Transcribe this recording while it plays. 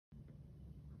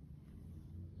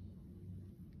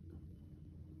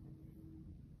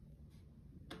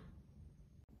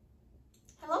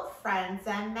friends,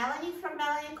 I'm Melanie from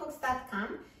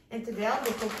MelanieCooks.com, and today I'll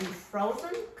be cooking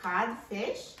frozen cod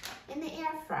fish in the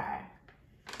air fryer.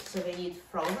 So we need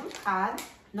frozen cod,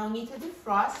 no need to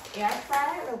defrost. Air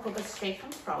fryer will cook it straight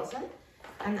from frozen.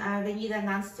 And we need a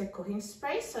non-stick cooking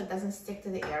spray so it doesn't stick to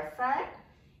the air fryer.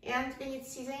 And we need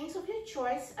seasonings of your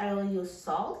choice. I will use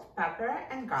salt, pepper,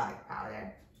 and garlic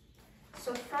powder.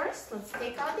 So first, let's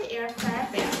take out the air fryer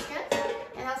basket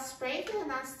and I'll spray it with a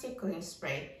non-stick cooking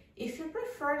spray. If you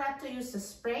prefer not to use the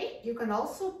spray, you can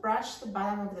also brush the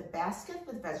bottom of the basket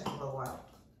with vegetable oil.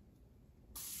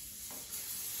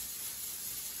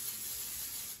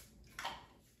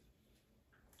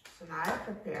 So now I've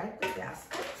prepared the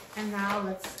basket, and now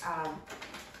let's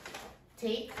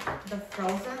take the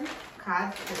frozen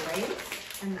cod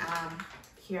fillets, and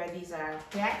here these are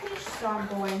packaged, so I'm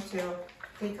going to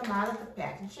take them out of the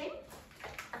packaging.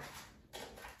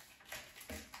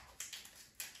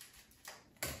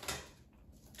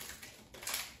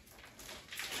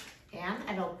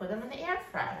 And I will put them in the air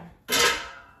fryer.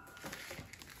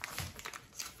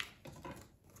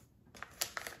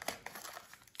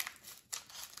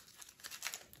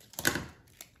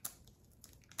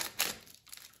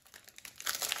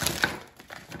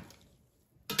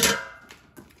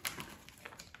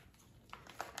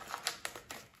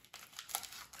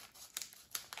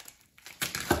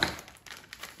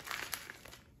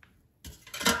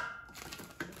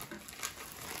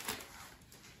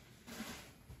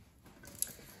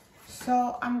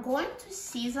 So I'm going to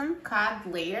season cod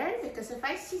later, because if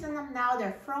I season them now,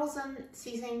 they're frozen.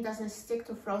 Seasoning doesn't stick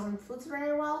to frozen foods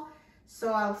very well,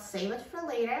 so I'll save it for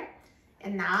later.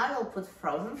 And now I will put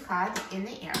frozen cod in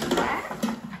the air fryer.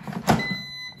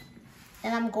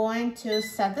 And I'm going to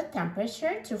set the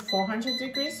temperature to 400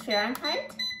 degrees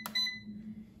Fahrenheit.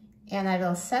 And I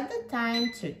will set the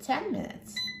time to 10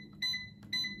 minutes.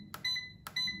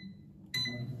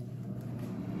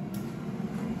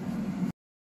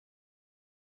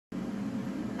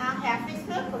 Halfway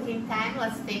through cooking time,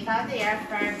 let's take out the air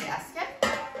fryer basket.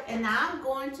 And now I'm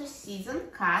going to season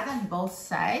cod on both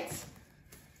sides.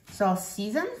 So I'll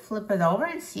season, flip it over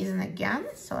and season again.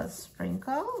 So let's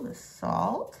sprinkle the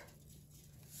salt,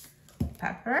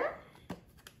 pepper,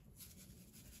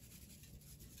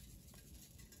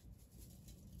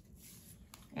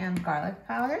 and garlic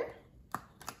powder.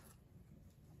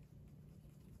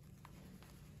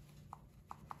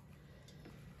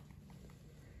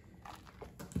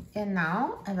 And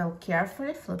now I will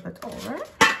carefully flip it over.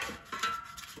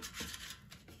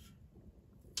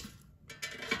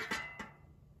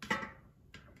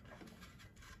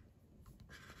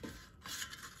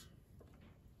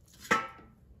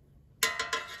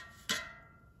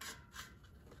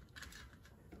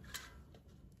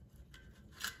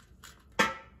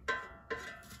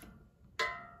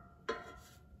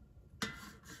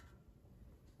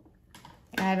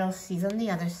 And I will season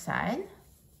the other side.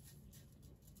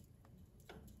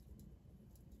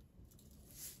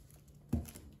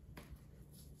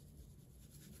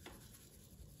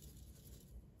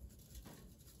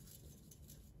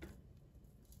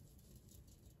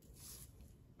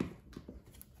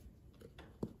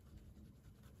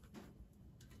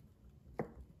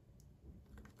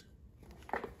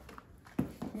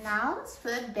 Now let's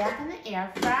put it back in the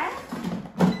air fryer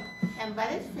and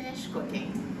let it finish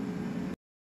cooking.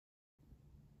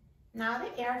 Now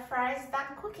the air fryer is done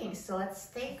cooking, so let's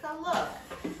take a look.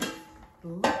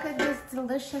 Look at this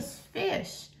delicious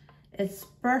fish. It's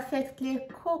perfectly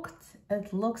cooked.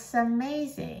 It looks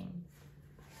amazing.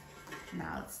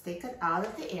 Now let's take it out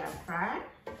of the air fryer.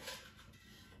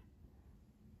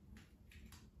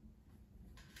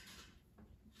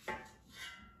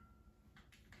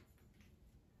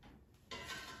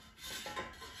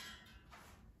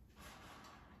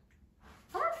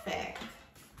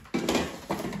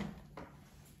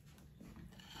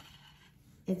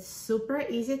 It's super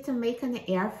easy to make in the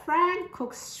air fryer and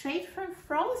cook straight from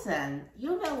frozen.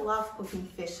 You will love cooking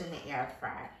fish in the air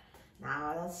fryer.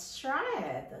 Now let's try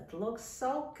it. It looks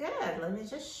so good. Let me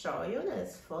just show you that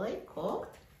it's fully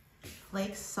cooked.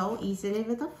 Flakes so easily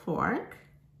with a fork.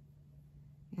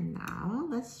 And now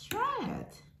let's try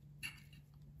it.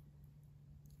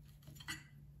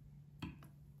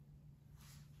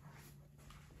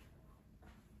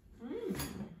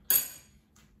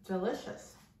 Delicious.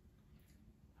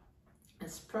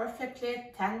 It's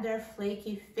perfectly tender,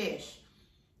 flaky fish.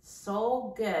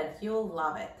 So good, you'll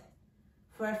love it.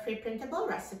 For a free printable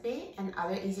recipe and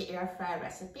other easy air fryer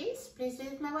recipes, please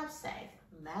visit my website,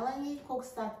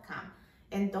 MelanieCooks.com.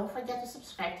 And don't forget to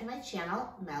subscribe to my channel,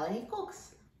 Melanie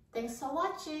Cooks. Thanks for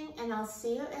watching, and I'll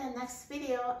see you in the next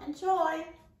video. Enjoy!